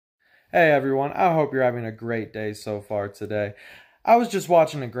Hey everyone, I hope you're having a great day so far today. I was just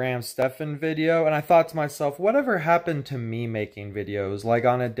watching a Graham Stephan video and I thought to myself, whatever happened to me making videos like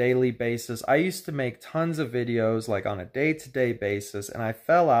on a daily basis? I used to make tons of videos like on a day-to-day basis and I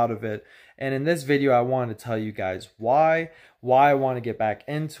fell out of it. And in this video, I wanted to tell you guys why I want to get back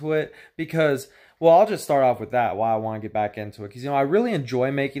into it because well, I'll just start off with that, why I want to get back into it. Because, I really enjoy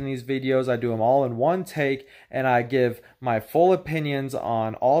making these videos. I do them all in one take, and I give my full opinions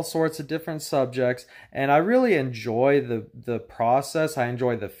on all sorts of different subjects. And I really enjoy the process. I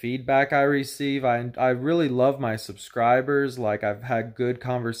enjoy the feedback I receive. I really love my subscribers. Like, I've had good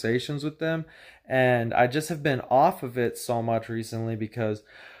conversations with them. And I just have been off of it so much recently because,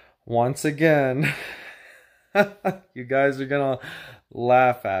 once again... you guys are gonna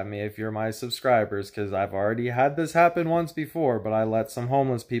laugh at me if you're my subscribers because I've already had this happen once before, but I let some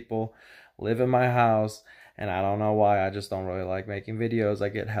homeless people live in my house and I don't know why. I just don't really like making videos. I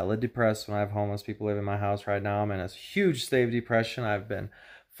get hella depressed when I have homeless people live in my house. Right now I'm in a huge state of depression. I've been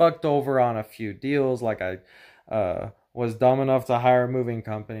fucked over on a few deals. Like I was dumb enough to hire a moving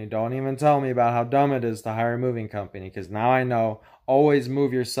company. Don't even tell me about how dumb it is to hire a moving company because now I know. Always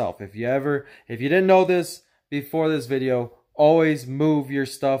move yourself. If you didn't know this before this video, always move your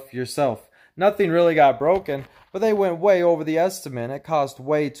stuff yourself. Nothing really got broken, but they went way over the estimate. It cost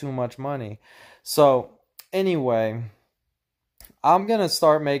way too much money. So anyway, I'm going to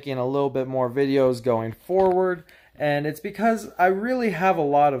start making a little bit more videos going forward. And it's because I really have a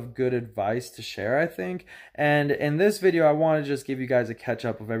lot of good advice to share, I think. And in this video, I want to just give you guys a catch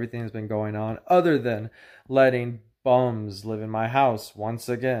up of everything that's been going on, other than letting bums live in my house once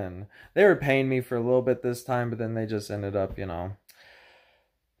again. They were paying me for a little bit this time, but then they just ended up,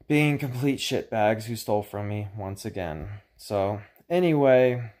 being complete shitbags who stole from me once again. So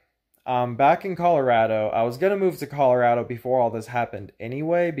anyway, I'm back in Colorado. I was gonna move to Colorado before all this happened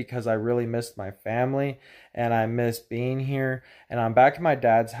anyway because I really missed my family and I miss being here. And I'm back in my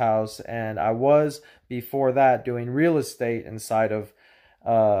dad's house, and I was before that doing real estate inside of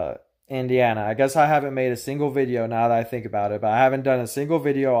Indiana. I guess I haven't made a single video now that I think about it, but I haven't done a single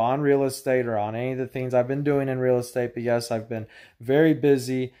video on real estate or on any of the things I've been doing in real estate. But yes, I've been very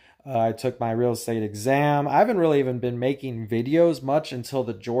busy. I took my real estate exam. I haven't really even been making videos much until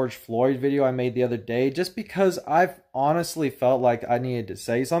the George Floyd video I made the other day, just because I've honestly felt like I needed to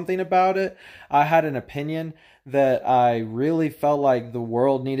say something about it. I had an opinion that I really felt like the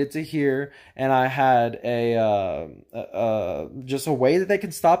world needed to hear, and I had just a way that they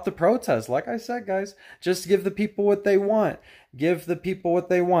can stop the protest. Like I said, guys, just give the people what they want. Give the people what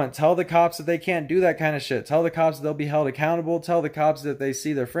they want. Tell the cops that they can't do that kind of shit. Tell the cops that they'll be held accountable. Tell the cops that they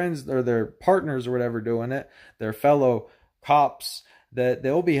see their friends or their partners or whatever doing it, their fellow cops, that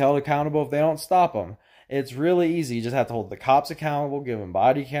they'll be held accountable if they don't stop them. It's really easy. You just have to hold the cops accountable, give them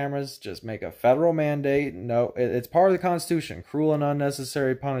body cameras, just make a federal mandate. No, it's part of the Constitution. Cruel and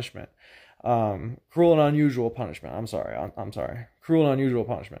unnecessary punishment. Cruel and unusual punishment. I'm sorry. Cruel and unusual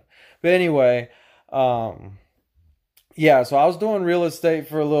punishment. But anyway, yeah, so I was doing real estate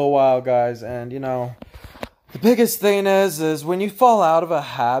for a little while, guys, and the biggest thing is when you fall out of a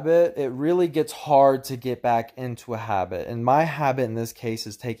habit, it really gets hard to get back into a habit. And my habit in this case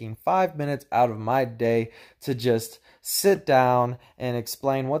is taking 5 minutes out of my day to just sit down and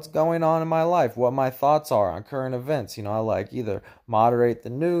explain what's going on in my life, what my thoughts are on current events. I like either moderate the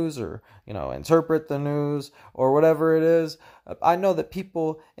news or, interpret the news or whatever it is. I know that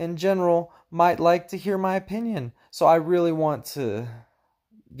people in general might like to hear my opinion. So I really want to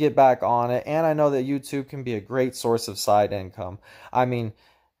get back on it, and I know that YouTube can be a great source of side income. I mean,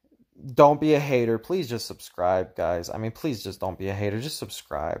 don't be a hater. Please just subscribe, guys. I mean, please just don't be a hater. Just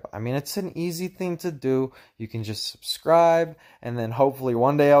subscribe. I mean, it's an easy thing to do. You can just subscribe, and then hopefully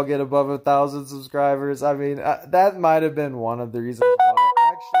one day I'll get above 1,000 subscribers. I mean, that might have been one of the reasons why.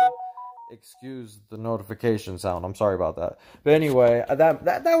 Actually, excuse the notification sound. I'm sorry about that. But anyway,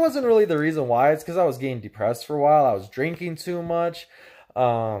 that wasn't really the reason why. It's because I was getting depressed for a while. I was drinking too much.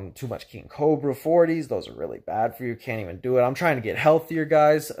 Too much King Cobra 40s. Those are really bad for you. Can't even do it. I'm trying to get healthier,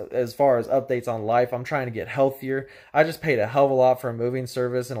 guys. As far as updates on life, I'm trying to get healthier. I just paid a hell of a lot for a moving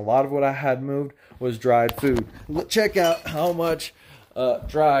service, and a lot of what I had moved was dried food. Check out how much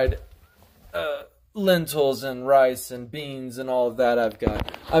dried lentils and rice and beans and all of that I've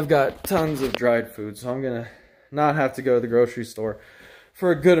got. I've got tons of dried food, so I'm gonna not have to go to the grocery store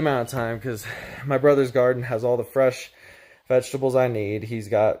for a good amount of time because my brother's garden has all the fresh vegetables I need. He's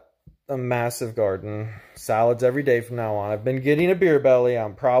got a massive garden. Salads every day from now on. I've been getting a beer belly.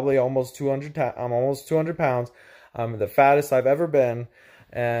 I'm probably almost 200 pounds. I'm the fattest I've ever been.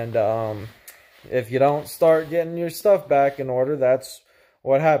 And if you don't start getting your stuff back in order, that's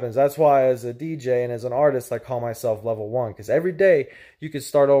what happens? That's why as a DJ and as an artist, I call myself level 1, because every day you could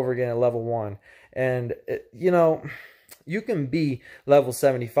start over again at level 1. And, you know, you can be level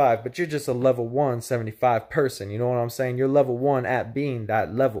 75, but you're just a level 175 person. You know what I'm saying? You're level 1 at being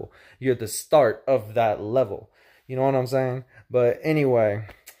that level. You're the start of that level. You know what I'm saying? But anyway,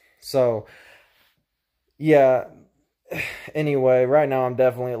 so yeah. Anyway, right now I'm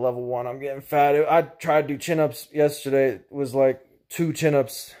definitely at level 1. I'm getting fat. I tried to do chin-ups yesterday. It was like 2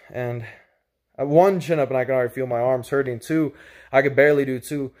 chin-ups and 1 chin-up and I can already feel my arms hurting. 2, I could barely do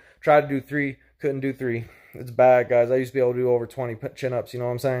 2. Tried to do 3, couldn't do 3. It's bad, guys. I used to be able to do over 20 chin-ups, you know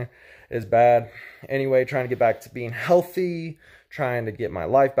what I'm saying? It's bad. Anyway, trying to get back to being healthy, trying to get my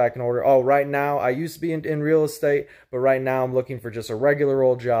life back in order. Oh, right now, I used to be in real estate, but right now I'm looking for just a regular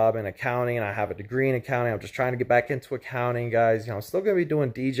old job in accounting, and I have a degree in accounting. I'm just trying to get back into accounting, guys. You know, I'm still going to be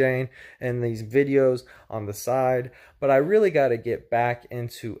doing DJing and these videos on the side, but I really got to get back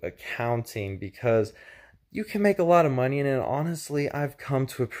into accounting because you can make a lot of money in it. And honestly, I've come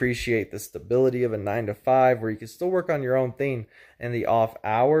to appreciate the stability of a 9-to-5 where you can still work on your own thing in the off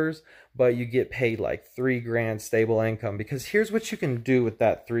hours, but you get paid like $3,000 stable income. Because here's what you can do with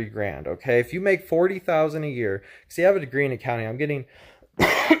that $3,000, okay? If you make $40,000 a year, see, I have a degree in accounting. I'm getting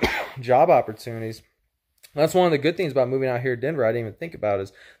job opportunities. That's one of the good things about moving out here to Denver I didn't even think about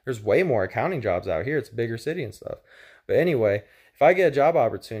is there's way more accounting jobs out here. It's a bigger city and stuff. But anyway, if I get a job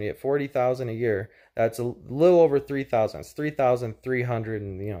opportunity at $40,000 a year, that's a little over 3,000. It's 3,300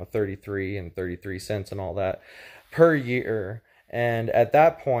 and 33 and 33 cents and all that per year. And at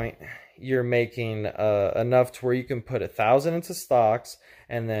that point, you're making enough to where you can put 1,000 into stocks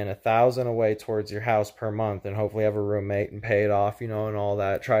and then 1,000 away towards your house per month, and hopefully have a roommate and pay it off, and all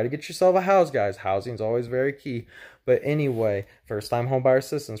that. Try to get yourself a house, guys. Housing is always very key. But anyway, first-time homebuyer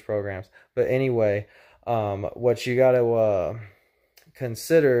assistance programs. But anyway, what you got to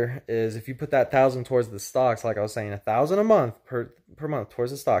consider is if you put that 1,000 towards the stocks, like I was saying, 1,000 a month per month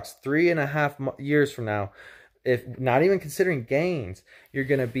towards the stocks, 3.5 years from now, if not even considering gains, you're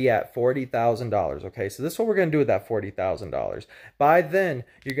going to be at $40,000. Okay, so this is what we're going to do with that $40,000. By then,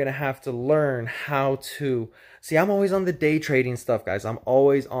 you're going to have to learn how to see. I'm always on the day trading stuff, guys. I'm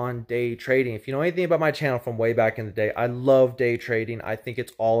always on day trading. If you know anything about my channel from way back in the day, I love day trading. I think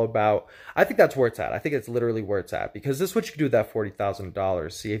it's all about, I think that's where it's at. I think it's literally where it's at, because this is what you can do with that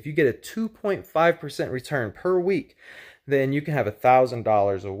 $40,000. See, if you get a 2.5% return per week, then you can have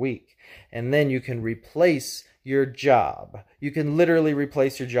 $1,000 a week, and then you can replace your job. You can literally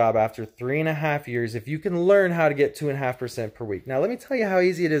replace your job after 3.5 years if you can learn how to get 2.5% per week. Now, let me tell you how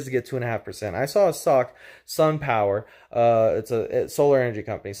easy it is to get 2.5%. I saw a stock, SunPower. It's a solar energy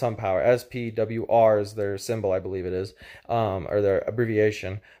company, SunPower. SPWR is their symbol, I believe it is, or their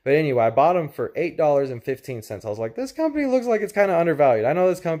abbreviation. But anyway, I bought them for $8.15. I was like, this company looks like it's kind of undervalued. I know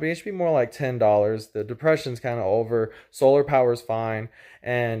this company, it should be more like $10. The depression's kind of over. Solar power is fine.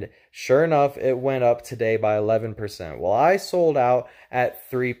 And sure enough, it went up today by 11%. Well, I sold out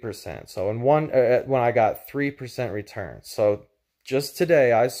at 3%. So when I got 3% return. So just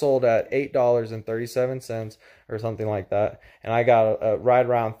today, I sold at $8.37 or something like that, and I got a right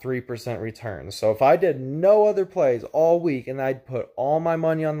around 3% return. So if I did no other plays all week and I'd put all my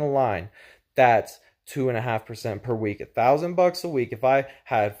money on the line, that's 2.5% per week, $1,000 a week. If I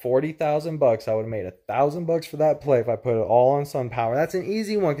had $40,000, I would have made $1,000 for that play if I put it all on SunPower. That's an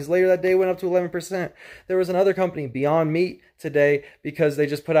easy one, because later that day went up to 11%. There was another company, Beyond Meat, today, because they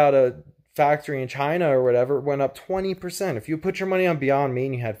just put out a factory in China or whatever, went up 20%. If you put your money on Beyond Meat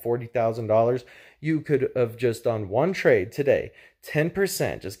and you had $40,000, you could have just done one trade today,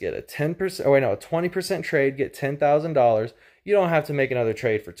 10%, just get a 10%, oh wait, no, a 20% trade, get $10,000. You don't have to make another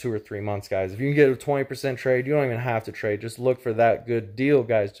trade for 2 or 3 months, guys. If you can get a 20% trade, you don't even have to trade. Just look for that good deal,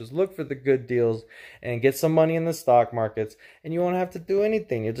 guys. Just look for the good deals and get some money in the stock markets, and you won't have to do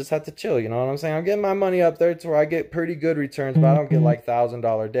anything. You just have to chill, you know what I'm saying? I'm getting my money up there to where I get pretty good returns, but I don't get like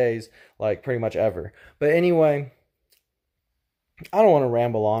 $1,000 days, like pretty much ever. But anyway, I don't want to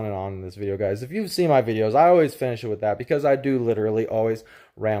ramble on and on in this video, guys. If you've seen my videos, I always finish it with that, because I do literally always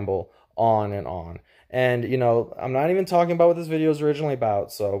ramble on and on. And, I'm not even talking about what this video is originally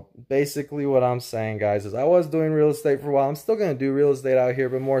about. So basically what I'm saying, guys, is I was doing real estate for a while. I'm still going to do real estate out here,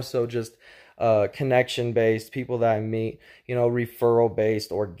 but more so just connection-based, people that I meet,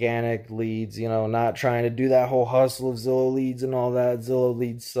 referral-based, organic leads, not trying to do that whole hustle of Zillow leads and all that. Zillow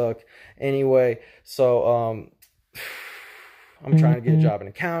leads suck. Anyway, so I'm trying to get a job in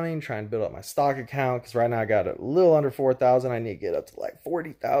accounting, trying to build up my stock account, because right now I got a little under 4,000. I need to get up to like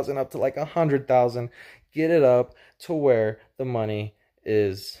 40,000, up to like 100,000. Get it up to where the money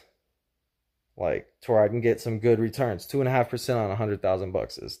is, like to where I can get some good returns. 2.5% on 100,000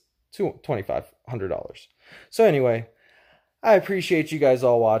 bucks is $2,500. So anyway, I appreciate you guys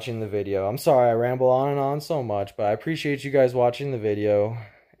all watching the video. I'm sorry I ramble on and on so much, but I appreciate you guys watching the video.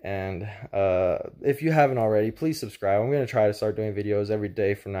 And if you haven't already, please subscribe. I'm going to try to start doing videos every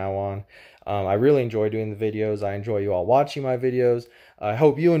day from now on. I really enjoy doing the videos. I enjoy you all watching my videos. I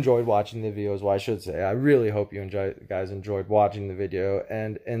hope you enjoyed watching the videos. Well, I should say, I really hope you guys enjoyed watching the video.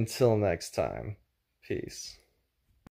 And until next time, peace.